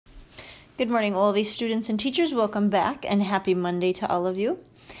Good morning, OLV students and teachers. Welcome back and happy Monday to all of you.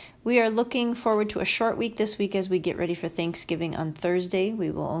 We are looking forward to a short week this week as we get ready for Thanksgiving on Thursday. We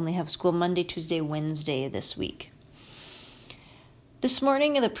will only have school Monday, Tuesday, Wednesday this week. This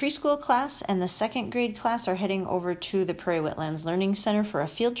morning, the preschool class and the second grade class are heading over to the Prairie Wetlands Learning Center for a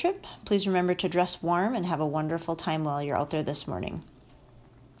field trip. Please remember to dress warm and have a wonderful time while you're out there this morning.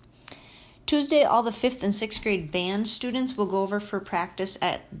 Tuesday, all the 5th and 6th grade band students will go over for practice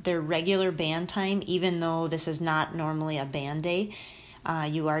at their regular band time, even though this is not normally a band day.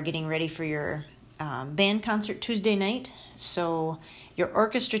 You are getting ready for your band concert Tuesday night, so your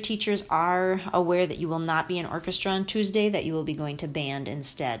orchestra teachers are aware that you will not be in orchestra on Tuesday, that you will be going to band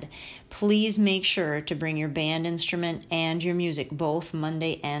instead. Please make sure to bring your band instrument and your music both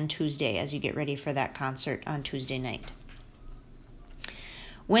Monday and Tuesday as you get ready for that concert on Tuesday night.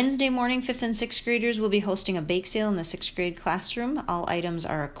 Wednesday morning, 5th and 6th graders will be hosting a bake sale in the 6th grade classroom. All items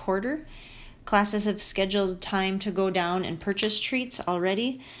are a quarter. Classes have scheduled time to go down and purchase treats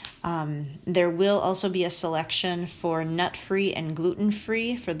already. There will also be a selection for nut-free and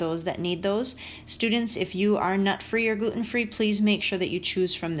gluten-free for those that need those. Students, if you are nut-free or gluten-free, please make sure that you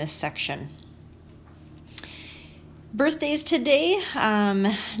choose from this section. Birthdays today,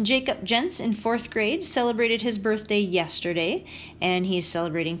 Jacob Jentz in 4th grade celebrated his birthday yesterday, and he's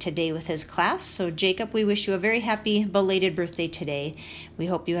celebrating today with his class. So Jacob, we wish you a very happy belated birthday today. We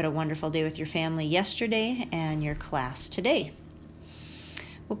hope you had a wonderful day with your family yesterday and your class today.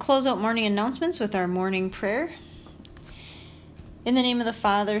 We'll close out morning announcements with our morning prayer. In the name of the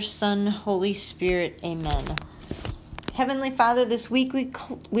Father, Son, Holy Spirit, amen. Heavenly Father, this week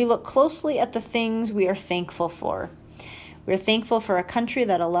we look closely at the things we are thankful for. We are thankful for a country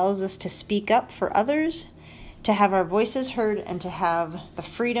that allows us to speak up for others, to have our voices heard, and to have the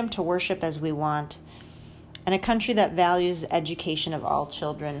freedom to worship as we want, and a country that values the education of all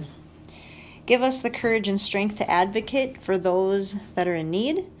children. Give us the courage and strength to advocate for those that are in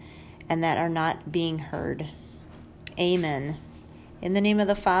need and that are not being heard. Amen. In the name of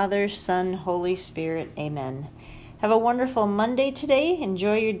the Father, Son, Holy Spirit, amen. Have a wonderful Monday today.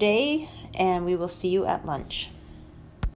 Enjoy your day, and we will see you at lunch.